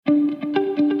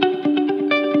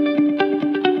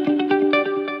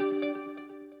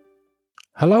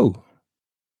Hello,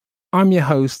 I'm your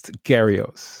host, Gary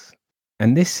Oz,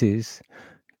 and this is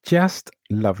Just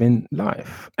Loving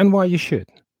Life and Why You Should.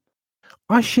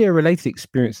 I share related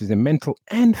experiences in mental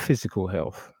and physical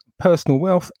health, personal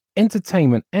wealth,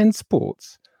 entertainment, and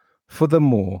sports for the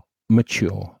more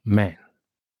mature man.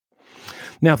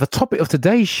 Now, the topic of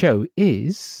today's show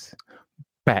is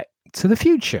Back to the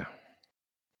Future.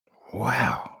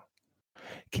 Wow.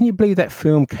 Can you believe that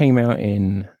film came out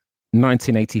in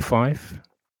 1985?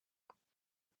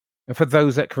 And for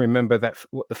those that can remember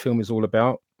what the film is all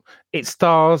about, it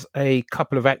stars a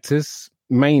couple of actors,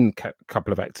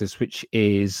 couple of actors, which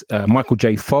is Michael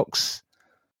J. Fox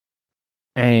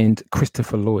and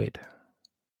Christopher Lloyd.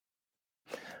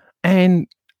 And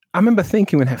I remember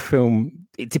thinking when that film,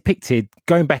 it depicted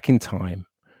going back in time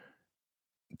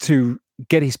to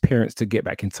get his parents to get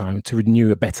back in time to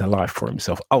renew a better life for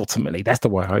himself. Ultimately, that's the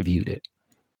way I viewed it.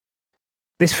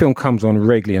 This film comes on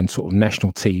regularly on sort of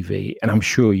national TV, and I'm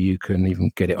sure you can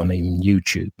even get it on even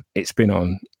YouTube. It's been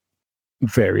on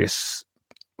various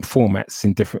formats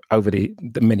in different over the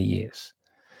many years.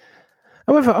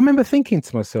 However, I remember thinking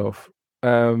to myself,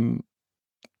 the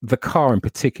car in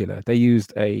particular, they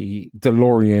used a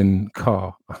DeLorean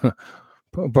car.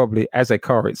 Probably as a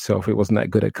car itself, it wasn't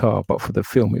that good a car, but for the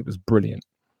film, it was brilliant.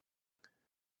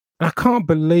 And I can't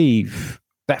believe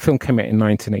that film came out in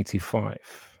 1985.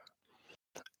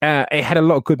 It had a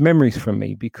lot of good memories from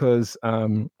me because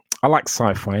I like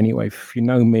sci-fi anyway. If you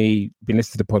know me, been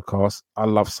listening to the podcast, I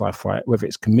love sci-fi, whether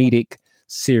it's comedic,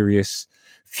 serious,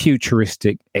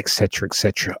 futuristic, etc.,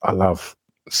 etc. I love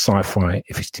sci-fi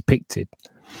if it's depicted.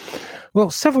 Well,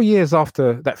 several years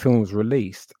after that film was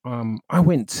released, I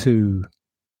went to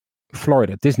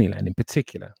Florida, Disneyland in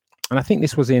particular, and I think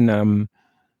this was in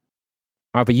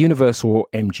either Universal or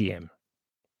MGM.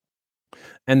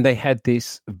 And they had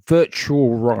this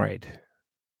virtual ride,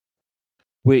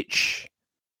 which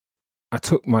I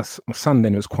took my son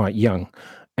then, he was quite young,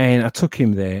 and I took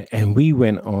him there and we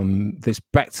went on this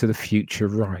Back to the Future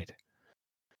ride.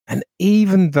 And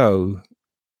even though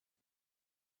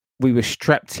we were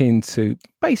strapped into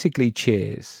basically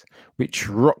chairs, which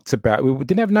rocked about, we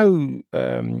didn't have no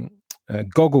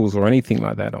goggles or anything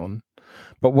like that on.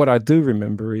 But what I do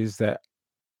remember is that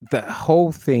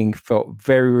whole thing felt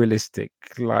very realistic,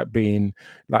 like being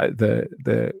like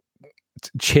the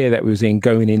chair that we was in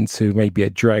going into maybe a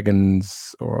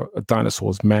dragon's or a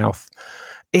dinosaur's mouth.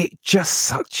 It just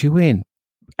sucked you in.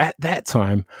 At that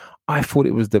time, I thought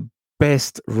it was the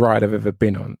best ride I've ever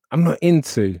been on. I'm not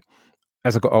into,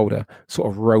 as I got older, sort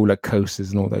of roller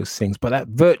coasters and all those things, but that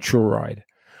virtual ride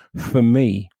for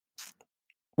me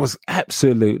was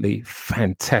absolutely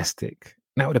fantastic.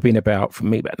 That would have been for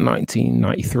me, about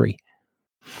 1993.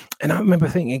 And I remember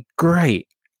thinking, great,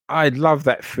 I love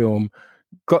that film.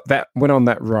 Went on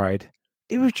that ride.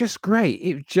 It was just great.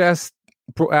 It just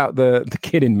brought out the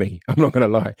kid in me. I'm not going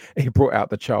to lie. It brought out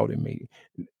the child in me,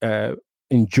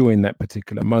 enjoying that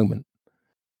particular moment.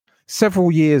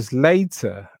 Several years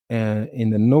later, in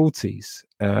the noughties,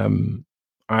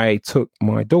 I took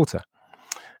my daughter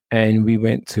and we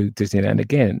went to Disneyland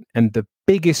again. And the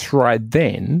biggest ride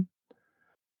then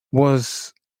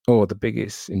was, or the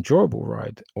biggest enjoyable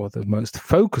ride, or the most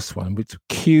focused one, with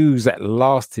queues that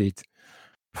lasted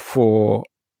for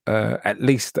at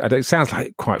least, it sounds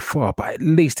like quite far, but at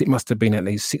least it must have been at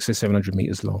least 600 or 700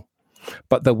 meters long.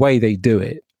 But the way they do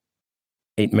it,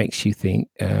 it makes you think,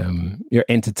 you're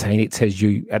entertained. It tells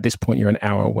you at this point you're an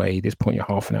hour away, this point you're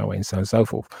half an hour away, and so on and so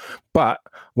forth. But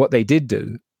what they did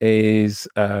do is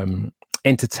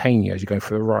entertain you as you go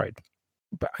for the ride.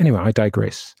 But anyway, I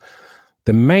digress.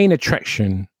 The main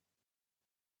attraction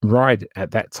ride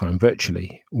at that time,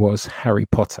 virtually, was Harry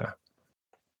Potter.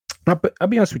 But I'll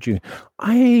be honest with you,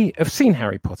 I have seen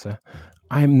Harry Potter.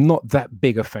 I am not that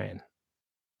big a fan.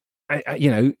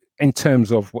 In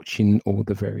terms of watching all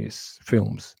the various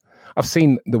films, I've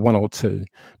seen the one or two,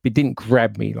 but it didn't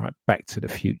grab me like Back to the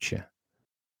Future.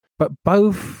 But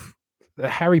both the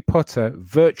Harry Potter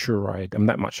virtual ride, I'm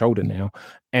that much older now,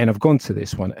 and I've gone to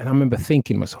this one, and I remember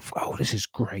thinking to myself, oh, this is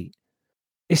great.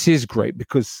 This is great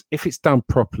because if it's done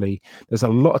properly, there's a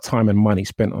lot of time and money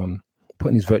spent on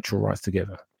putting these virtual rides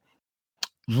together.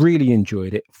 Really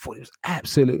enjoyed it. Thought it was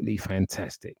absolutely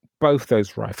fantastic. Both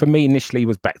those rides. For me, initially,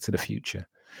 was Back to the Future.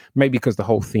 Maybe because the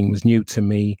whole thing was new to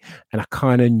me and I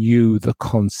kind of knew the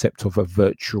concept of a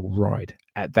virtual ride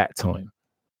at that time.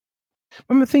 I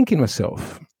remember thinking to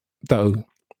myself, though,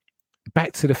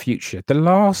 Back to the Future, the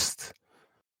last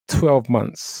 12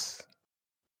 months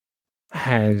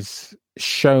has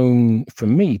shown for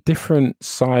me different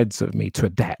sides of me to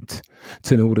adapt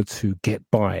to in order to get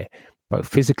by, both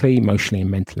physically, emotionally,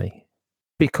 and mentally,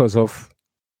 because of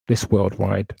this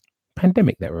worldwide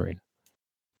pandemic that we're in.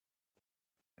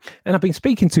 And I've been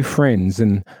speaking to friends,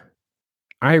 and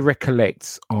I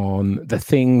recollect on the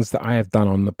things that I have done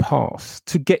on the past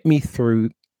to get me through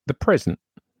the present.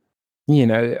 You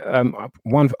know,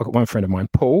 one friend of mine,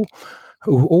 Paul,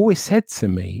 who always said to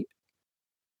me,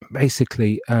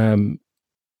 basically,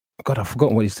 God, I've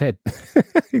forgotten what he said.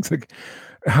 Like,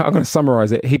 I'm going to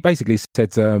summarize it. He basically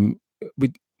said,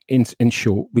 in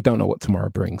short, we don't know what tomorrow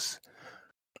brings.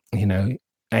 You know,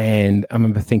 and I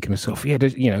remember thinking to myself, yeah,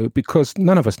 you know, because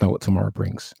none of us know what tomorrow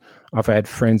brings. I've had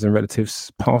friends and relatives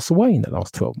pass away in the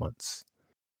last 12 months.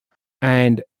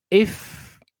 And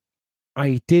if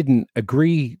I didn't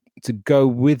agree to go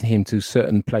with him to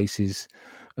certain places,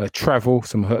 travel,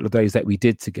 some holidays that we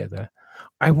did together,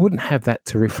 I wouldn't have that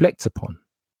to reflect upon.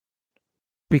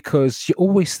 Because you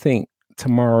always think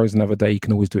tomorrow is another day, you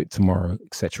can always do it tomorrow,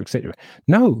 etc., etc.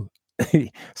 No,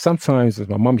 sometimes, as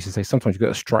my mum used to say, sometimes you've got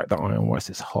to strike the iron whilst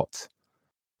it's hot.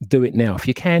 Do it now. If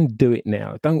you can, do it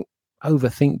now. Don't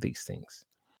overthink these things.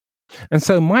 And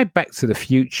so my back to the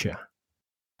future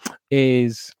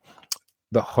is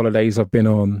the holidays I've been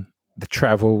on, the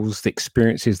travels, the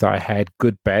experiences that I had,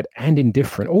 good, bad, and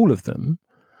indifferent, all of them.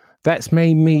 That's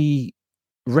made me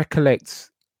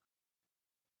recollect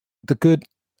the good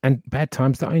and bad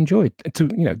times that I enjoyed. To,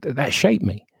 you know, that shaped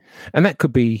me. And that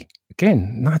could be,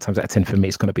 again, 9 times out of 10 for me,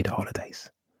 it's going to be the holidays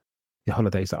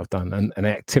that I've done, and the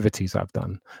activities I've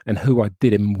done, and who I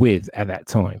did them with at that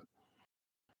time,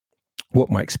 what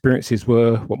my experiences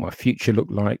were, what my future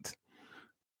looked like.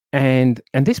 And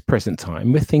this present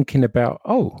time, we're thinking about,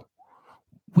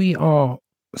 we are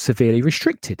severely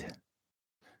restricted.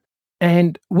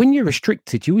 And when you're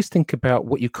restricted, you always think about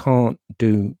what you can't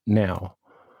do now.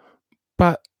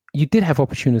 But you did have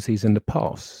opportunities in the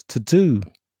past to do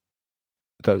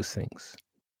those things.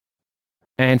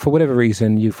 And for whatever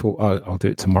reason, you thought, I'll do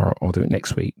it tomorrow, I'll do it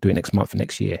next week, do it next month,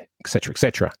 next year, etc.,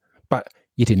 etc. But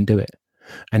you didn't do it.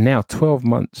 And now 12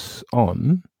 months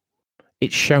on,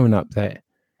 it's shown up that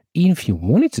even if you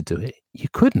wanted to do it, you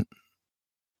couldn't,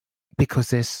 because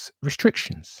there's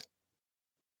restrictions.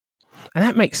 And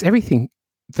that makes everything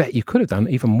that you could have done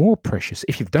even more precious.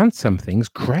 If you've done some things,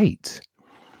 great.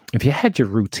 If you had your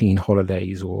routine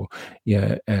holidays, or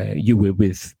you were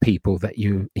with people that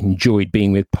you enjoyed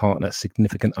being with, partner,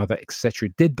 significant other, etc.,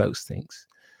 did those things,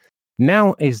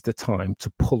 now is the time to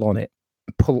pull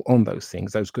on those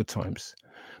things, those good times,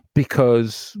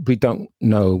 because we don't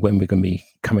know when we're going to be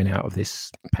coming out of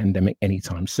this pandemic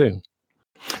anytime soon.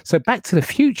 So Back to the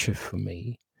Future for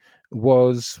me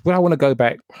was, well, I want to go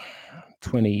back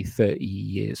 20, 30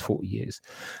 years, 40 years.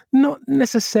 Not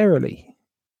necessarily.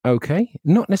 Okay,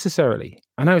 not necessarily.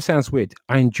 I know it sounds weird.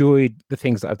 I enjoyed the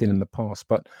things that I've done in the past,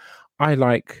 but I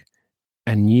like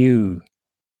a new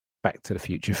Back to the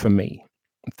Future for me.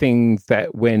 Things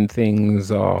that when things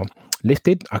are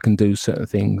lifted, I can do certain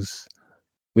things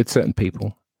with certain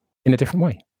people in a different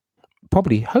way.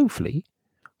 Probably, hopefully,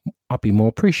 I'll be more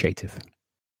appreciative.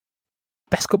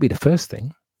 That's got to be the first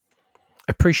thing.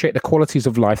 Appreciate the qualities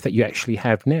of life that you actually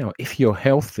have now. If you're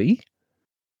healthy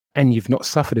and you've not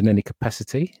suffered in any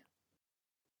capacity,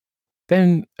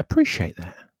 then appreciate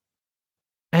that.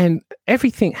 And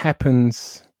everything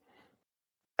happens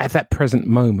at that present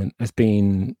moment as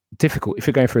being difficult, if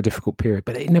you're going through a difficult period,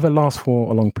 but it never lasts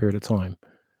for a long period of time.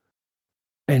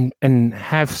 And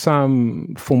have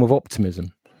some form of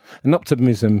optimism. And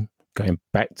optimism, going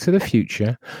back to the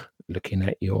future, looking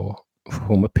at your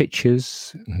former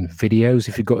pictures and videos,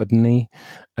 if you've got any,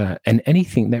 and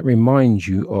anything that reminds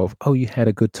you of, you had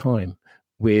a good time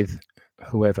with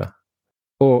whoever,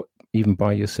 or even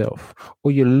by yourself,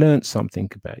 or you learned something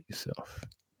about yourself.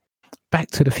 Back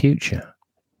to the Future.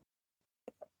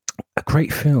 A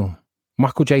great film.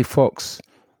 Michael J. Fox,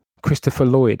 Christopher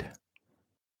Lloyd.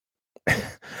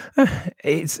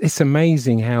 It's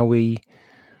amazing how we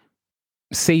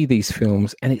see these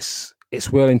films, and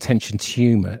it's well-intentioned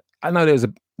humor. I know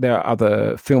there are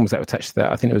other films that were attached to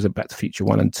that. I think there was a Back to the Future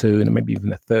 1 and 2, and maybe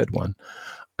even a third one.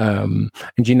 And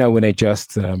when they're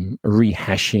just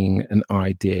rehashing an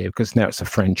idea, because now it's a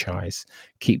franchise,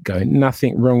 keep going.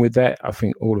 Nothing wrong with that. I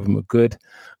think all of them are good.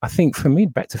 I think for me,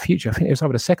 Back to the Future, I think it was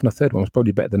either the second or third one was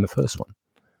probably better than the first one,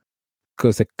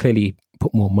 because they clearly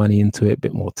put more money into it, a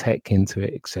bit more tech into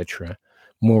it, etc.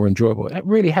 More enjoyable. That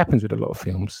really happens with a lot of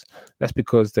films. That's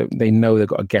because they know they've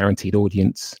got a guaranteed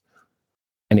audience,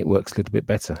 and it works a little bit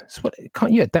better. So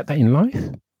can't you adapt that in life?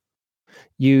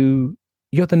 You're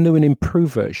the new and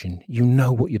improved version. You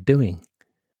know what you're doing,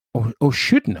 or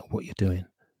should know what you're doing.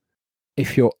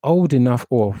 If you're old enough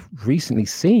or recently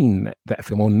seen that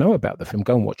film or know about the film,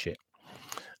 go and watch it.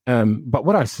 But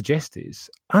what I suggest is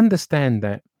understand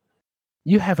that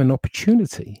you have an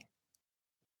opportunity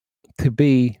to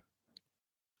be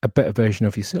a better version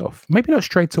of yourself. Maybe not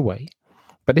straight away,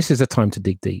 but this is a time to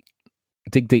dig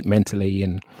deep mentally,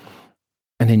 and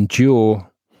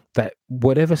endure that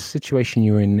whatever situation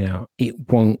you're in now, it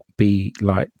won't be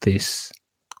like this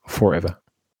forever.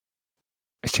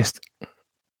 It's just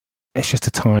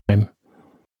a time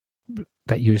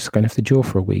that you're just going to have to endure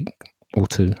for a week or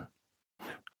two,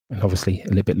 and obviously a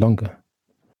little bit longer.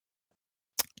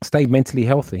 Stay mentally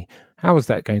healthy. How are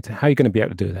you going to be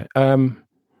able to do that?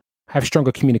 Have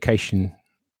stronger communication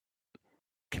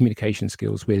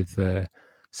skills with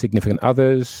significant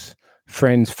others,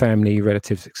 friends, family,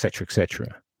 relatives,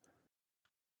 etc.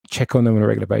 Check on them on a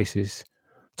regular basis.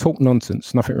 Talk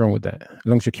nonsense. Nothing wrong with that, as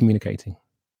long as you're communicating.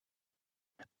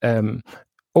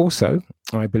 Also,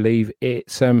 I believe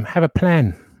it's have a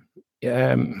plan.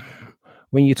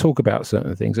 When you talk about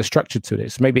certain things, a structure to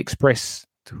this. Maybe express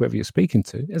to whoever you're speaking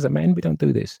to. As a man, we don't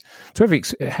do this. So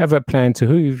have a plan to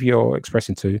who you're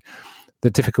expressing to,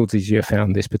 the difficulties you have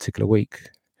found this particular week.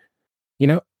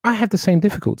 I have the same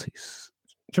difficulties.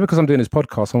 Just because I'm doing this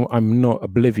podcast, I'm not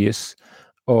oblivious,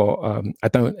 or I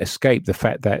don't escape the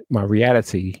fact that my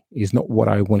reality is not what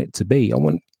I want it to be. I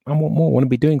want more. I want to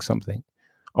be doing something.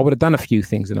 I would have done a few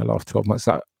things in the last 12 months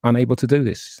that I'm unable to do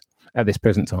this at this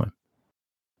present time.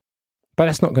 But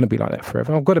it's not going to be like that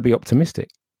forever. I've got to be optimistic.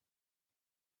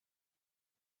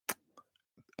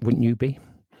 Wouldn't you be?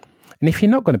 And if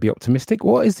you're not going to be optimistic,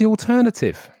 what is the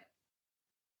alternative?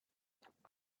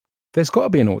 There's got to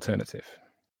be an alternative.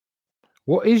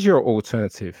 What is your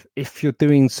alternative if you're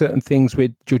doing certain things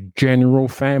with your general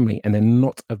family and they're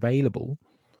not available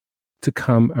to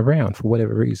come around for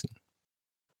whatever reason?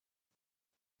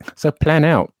 So plan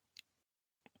out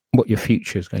what your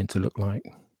future is going to look like.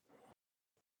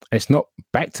 It's not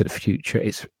back to the future.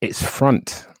 It's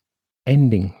front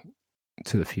ending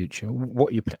to the future.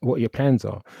 What your plans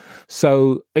are.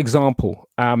 So, example,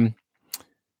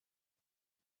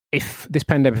 if this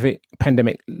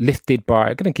pandemic lifted by,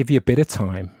 I'm going to give you a bit of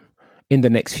time in the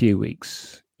next few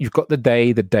weeks. You've got the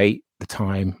day, the date, the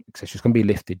time, etc. It's going to be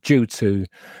lifted due to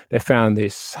they found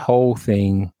this whole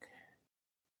thing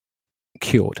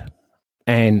cured,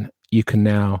 and you can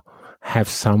now have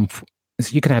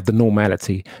the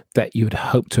normality that you'd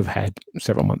hope to have had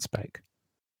several months back.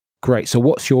 Great. So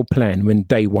what's your plan when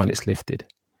day one it's lifted?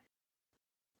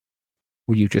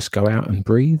 Will you just go out and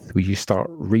breathe? Will you start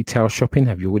retail shopping?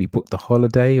 Have you already booked the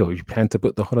holiday, or you plan to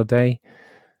book the holiday?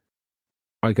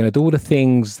 Are you going to do all the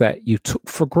things that you took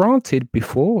for granted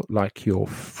before, like your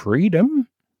freedom?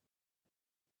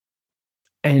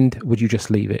 And would you just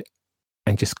leave it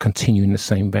and just continue in the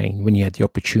same vein when you had the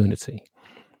opportunity?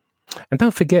 And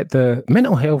don't forget the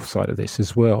mental health side of this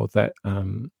as well, that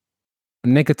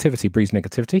negativity breeds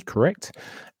negativity, correct?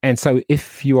 And so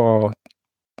if you are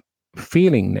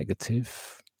feeling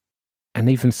negative and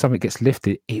even something gets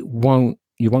lifted, you won't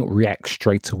react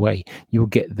straight away. You'll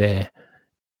get there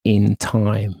in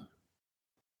time.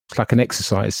 It's like an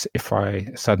exercise. If I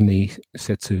suddenly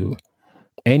said to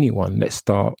anyone, let's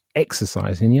start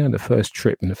exercising, the first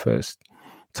trip and the first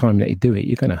time that you do it,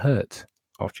 you're going to hurt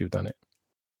after you've done it.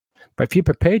 But if you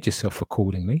prepared yourself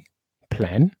accordingly,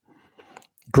 plan,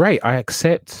 great, I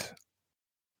accept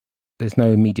there's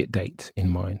no immediate date in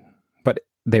mind, but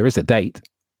there is a date.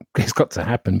 It's got to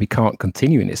happen. We can't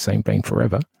continue in this same vein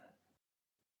forever.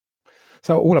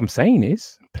 So all I'm saying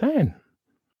is plan.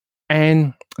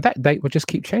 And that date will just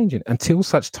keep changing until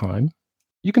such time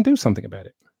you can do something about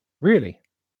it. Really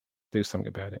do something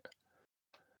about it.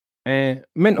 And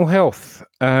mental health,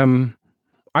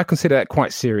 I consider that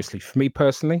quite seriously. For me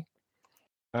personally,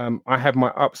 I have my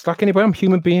ups, like anybody. I'm a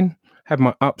human being, have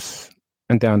my ups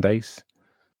and down days.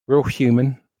 We're all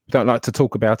human. Don't like to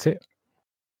talk about it.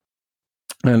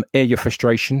 And air your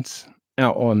frustrations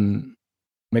out on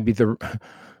maybe the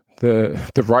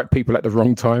right people at the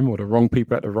wrong time, or the wrong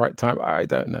people at the right time. I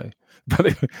don't know.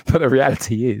 But the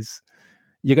reality is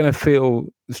you're going to feel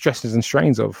the stresses and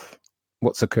strains of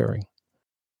what's occurring.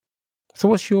 So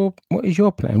what is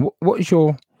your plan? What is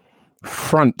your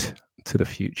front to the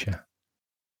future?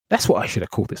 That's what I should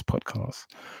have called this podcast.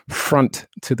 Front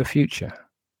to the future.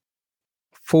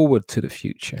 Forward to the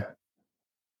future.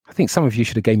 I think some of you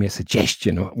should have gave me a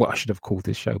suggestion of what I should have called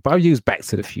this show, but I'll use Back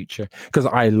to the Future because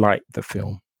I like the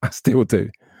film. I still do.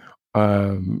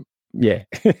 Yeah,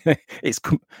 it's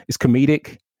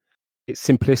comedic, it's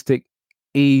simplistic,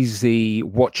 easy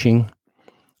watching,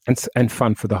 and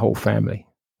fun for the whole family.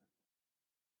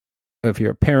 If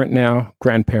you're a parent now,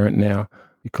 grandparent now,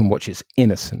 you can watch It's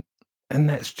innocent, and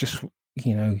that's just,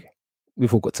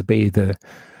 we've all got to be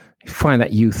find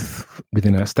that youth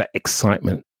within us, that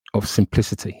excitement of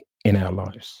simplicity. in our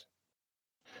lives.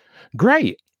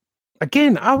 Great.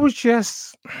 Again, I was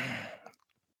just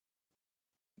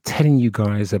telling you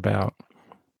guys about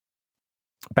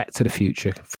Back to the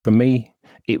Future. For me,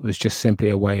 it was just simply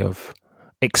a way of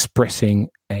expressing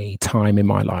a time in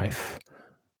my life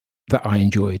that I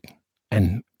enjoyed.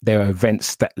 And there are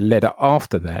events that led up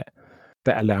after that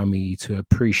that allow me to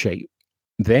appreciate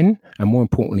then, and more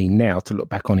importantly, now to look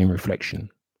back on in reflection.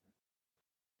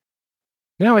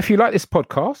 Now, if you like this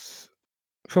podcast,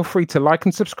 feel free to like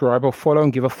and subscribe or follow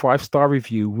and give a 5-star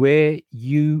review where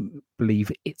you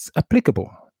believe it's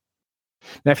applicable.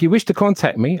 Now, if you wish to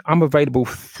contact me, I'm available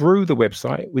through the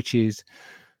website, which is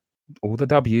all the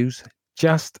W's,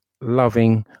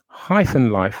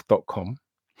 justloving-life.com,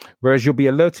 whereas you'll be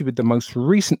alerted with the most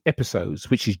recent episodes,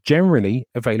 which is generally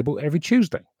available every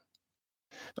Tuesday.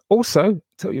 Also,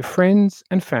 tell your friends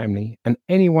and family and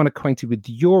anyone acquainted with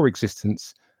your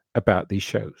existence about these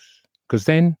shows, because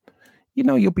then,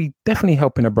 you'll be definitely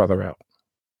helping a brother out.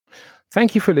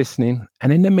 Thank you for listening.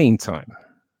 And in the meantime,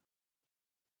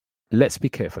 let's be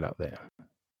careful out there.